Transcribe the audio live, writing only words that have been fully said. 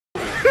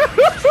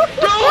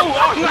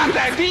not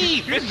that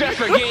deep. It's just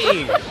a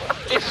game.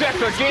 It's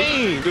just a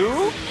game,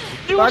 dude.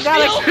 I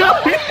gotta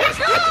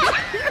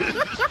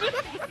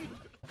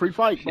free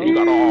fight, bro. You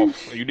got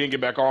off. You didn't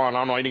get back on. I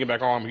don't know. You didn't get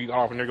back on. You got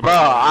off and you got Bro,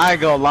 back on. I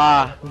ain't gonna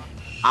lie.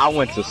 I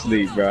went to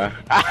sleep, bro.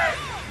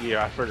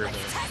 Yeah, I figured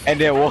that. And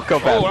then woke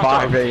up at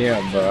 5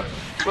 a.m., bro.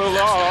 Come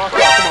on.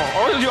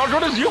 Oh,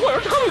 this is you.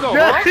 Where's Jacoby go,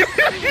 bro?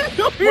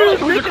 Where's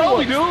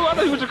Jacoby, dude? I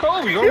thought he was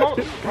Jacoby. I don't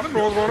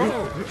know what's going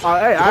on.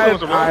 Hey,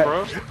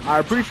 I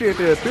appreciate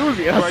the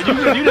enthusiasm. Right,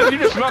 you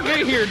just snuck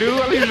in here, dude.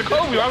 I thought he was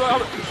Jacoby.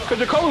 Because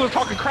Jacoby was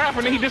talking crap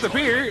and then he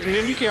disappeared. And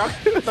then you can't.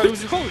 I thought he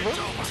was Jacoby, bro.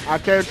 I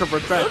came to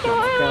protect him,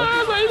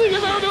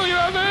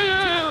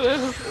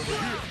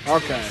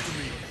 okay?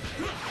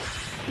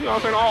 You know what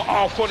I'm saying?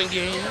 All fun and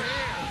games.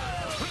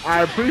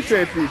 I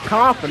appreciate the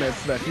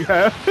confidence that you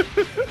have.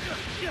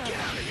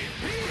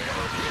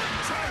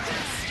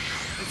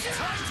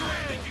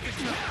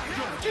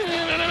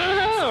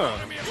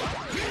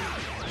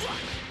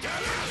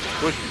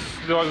 What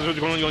you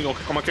gonna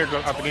kick on my character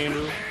out the game,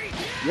 dude?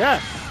 Yeah.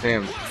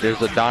 Damn,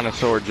 there's a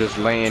dinosaur just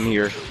laying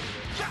here.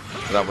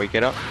 Did I wake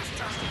it up?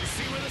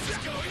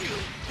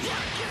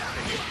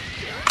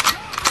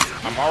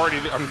 I'm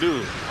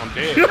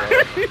dead,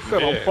 bro.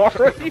 I'm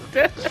already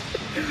dead.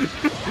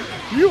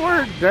 You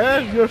weren't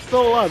dead. You're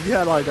still alive. You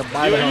had like a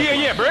bite.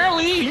 Yeah,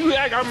 barely. You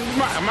act. I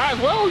might as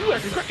well. You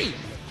acting crazy.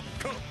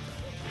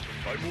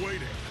 I'm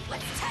waiting.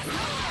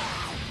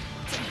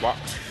 What?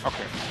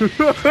 Okay.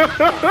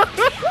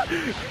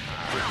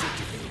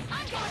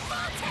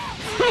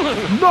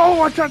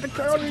 No, I tried to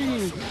kill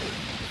you.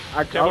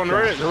 I kept on the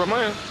red. You're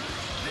right.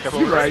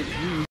 You're right.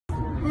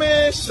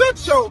 Man,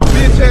 shut your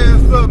bitch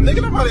ass up,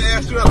 nigga. Nobody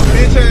asked you that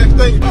bitch ass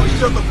thing. You better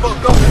shut the fuck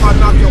up before I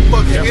knock your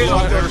fucking head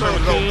off your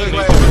shoulder,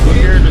 nigga.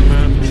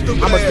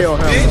 I'ma kill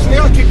him. Bitch,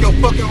 nigga, I'll kick your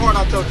fucking heart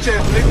out your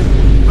chest,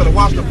 nigga. Better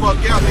watch the fuck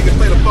out, nigga.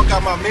 Stay the fuck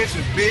out my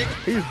mentions, bitch.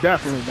 He's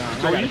definitely down.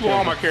 So you put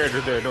all my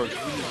characters there, don't you?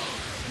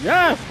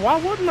 Yes, why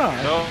wouldn't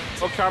I? No,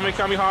 okay,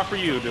 coming hard for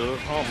you, dude.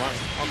 Oh my.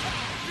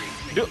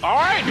 Dude,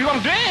 alright, dude,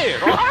 I'm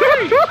dead.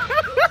 Alright.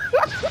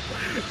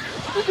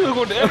 This dude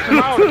go the extra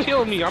mile to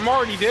kill me. I'm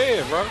already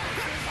dead, bro.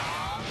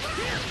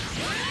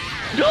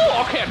 Dude,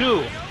 okay,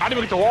 dude. I didn't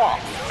even get to walk.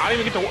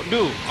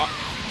 Dude.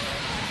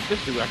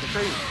 This dude acting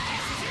crazy.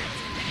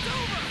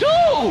 Dude!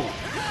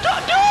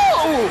 Dude,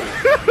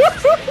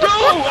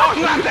 I'm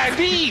not that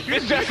deep.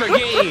 It's just a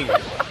game.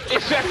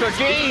 It's just a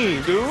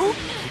game, dude.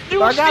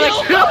 I gotta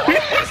kill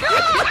you.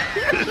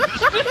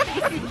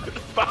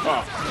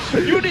 Stop.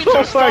 You need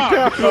to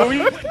stop, dude.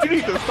 You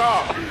need to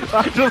stop.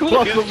 I just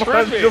lost the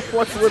mind.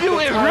 You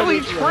is really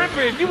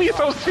tripping. You be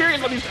so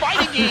serious on these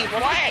fighting games.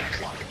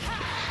 Relax.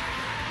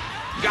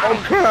 Oh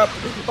crap.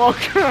 Oh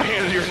crap.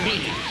 Hands on your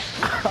knees.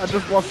 I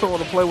just want someone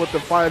to play with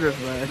the fighters,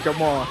 man.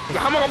 Come on.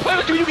 I'm gonna play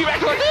with you. You get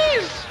back like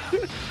this.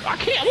 I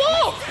can't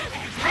walk.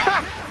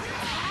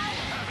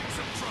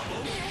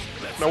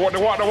 No, watch.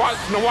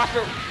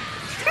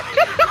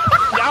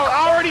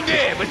 I already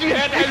did, but you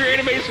had to have your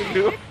animation,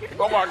 dude.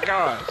 Oh my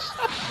gosh.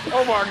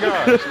 Look,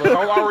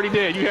 I'm already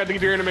dead. You had to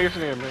get your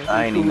animation in, man.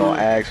 I ain't even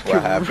gonna ask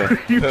what happened.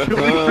 You had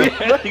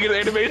to get the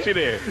animation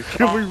in.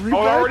 Can we rematch?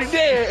 I'm already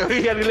dead.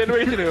 You had to get the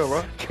animation in,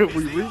 bro. Can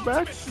we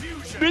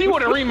rematch? Dude, you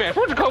want a rematch?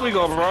 Where'd Jacoby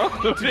go, bro?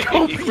 Where'd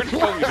Jacoby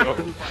go?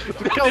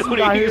 Jacoby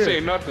not He here. didn't say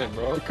nothing,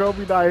 bro.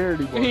 Jacoby not here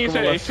anymore. He didn't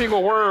say a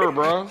single word,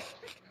 bro.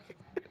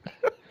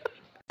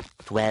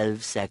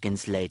 12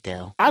 seconds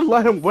later. I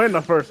let him win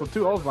the first one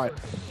too. I was like,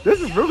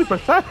 this is really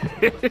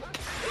pathetic.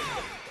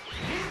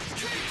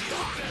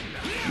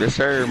 Yes,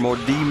 sir. More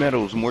D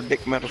medals, more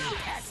dick medals.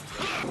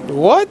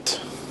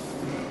 What?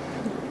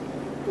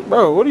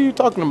 Bro, what are you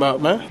talking about,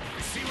 man?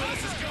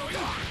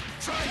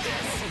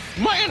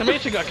 My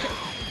animation got killed.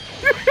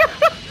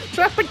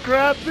 Trying to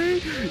grab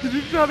me? Did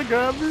you try to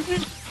grab me? You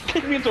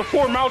kicked me into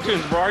 4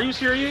 mountains, bro. Are you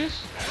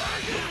serious?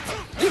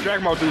 These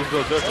Dragon Ball dudes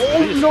go dirty.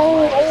 Oh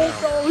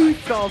no! He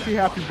calls me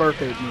happy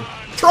birthday to me.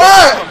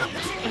 Try it!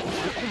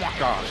 Oh my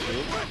gosh,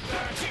 dude.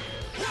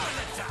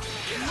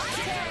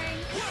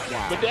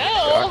 Wow. But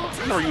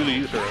I never usually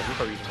use her.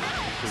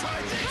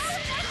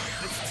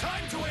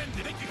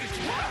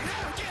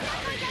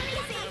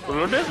 But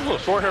this little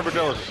short hair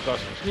Videl is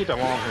disgusting. She needs that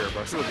long hair,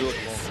 bro. She would do it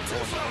with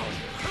long hair.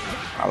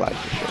 I like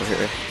the short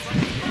hair.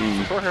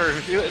 Short hair,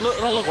 it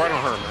don't look right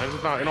on her, man.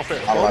 It don't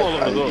fit. I like Both of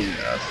them look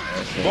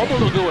good. Both of them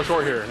look good with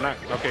short hair. Not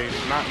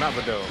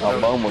Videl. My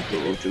mom was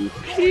cool too.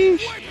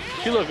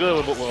 She look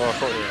good with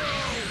short hair.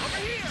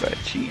 But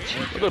cheat.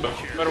 She look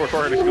better with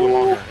short hair than she do with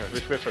long hair.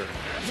 This fits her.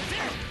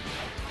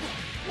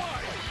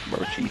 Bro,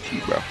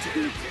 cheat, bro.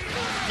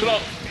 Shut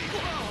up.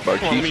 Bro,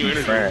 Come on, let me cheat,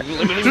 friend.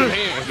 Let me your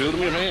hands, dude. Let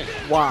me your hands.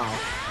 Wow.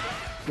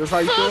 That's how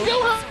you feel?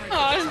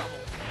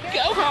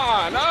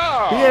 Gohan,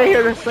 no! He ain't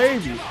here to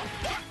save you.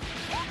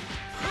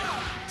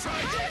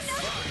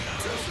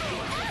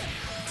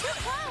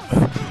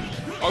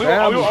 Oh, you're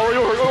level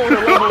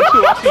 2.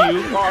 I see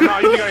you. Oh, no,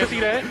 you think I didn't see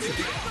that?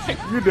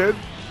 You did.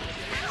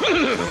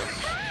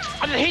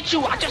 I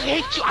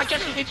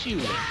just hit you.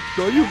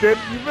 No, you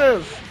didn't. You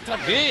missed. I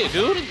did,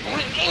 dude.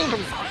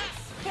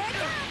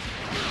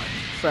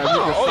 said you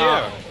can Oh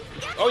stop.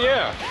 yeah. Oh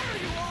yeah.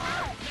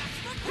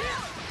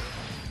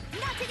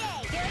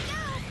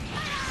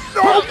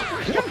 What?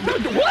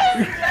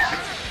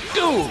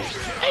 Dude,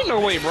 ain't no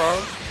way,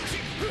 bro.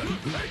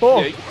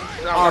 Oh, Yeah,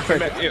 I'll take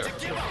back, it.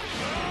 yeah.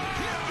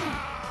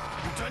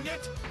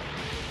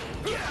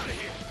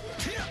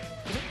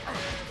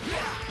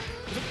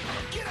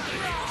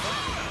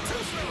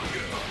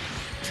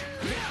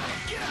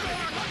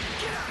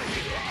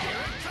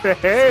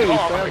 Hey,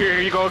 Oh, Sam.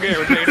 here you go again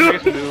with the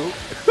animation, dude.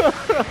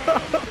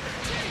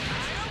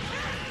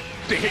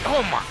 Dang,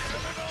 oh my.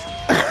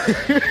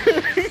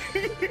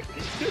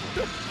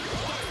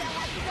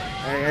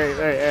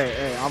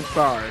 Hey, I'm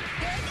sorry.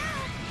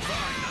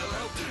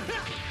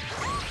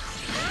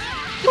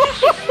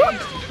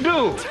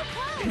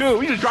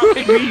 Dude, you just dropped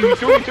kicked me, you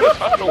threw me to the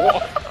top of the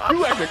wall.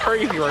 You acting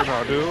crazy right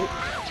now, dude.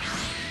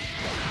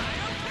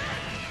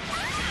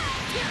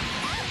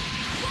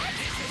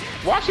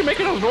 Why she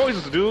making those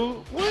noises, dude?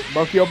 What?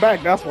 Buff your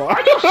back, that's why.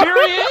 Are you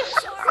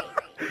serious?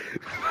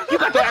 You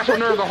got the actual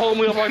nerve to hold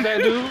me up like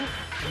that, dude?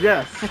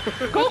 Yes.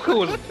 Goku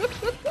was...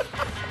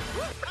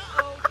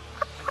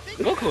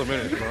 Goku a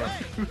minute, bro.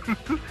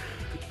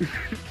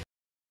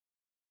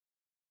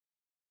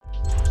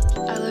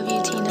 I love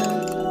you,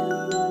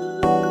 Tina.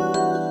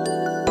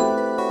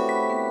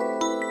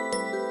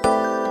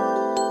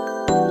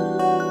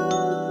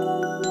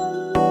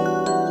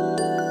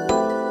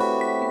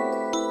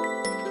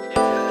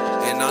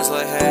 And I was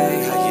like,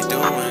 hey, how you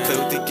doing? Play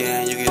with the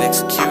game, you get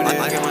executed.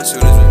 I get my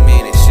shooters with me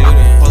and they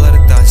shooting.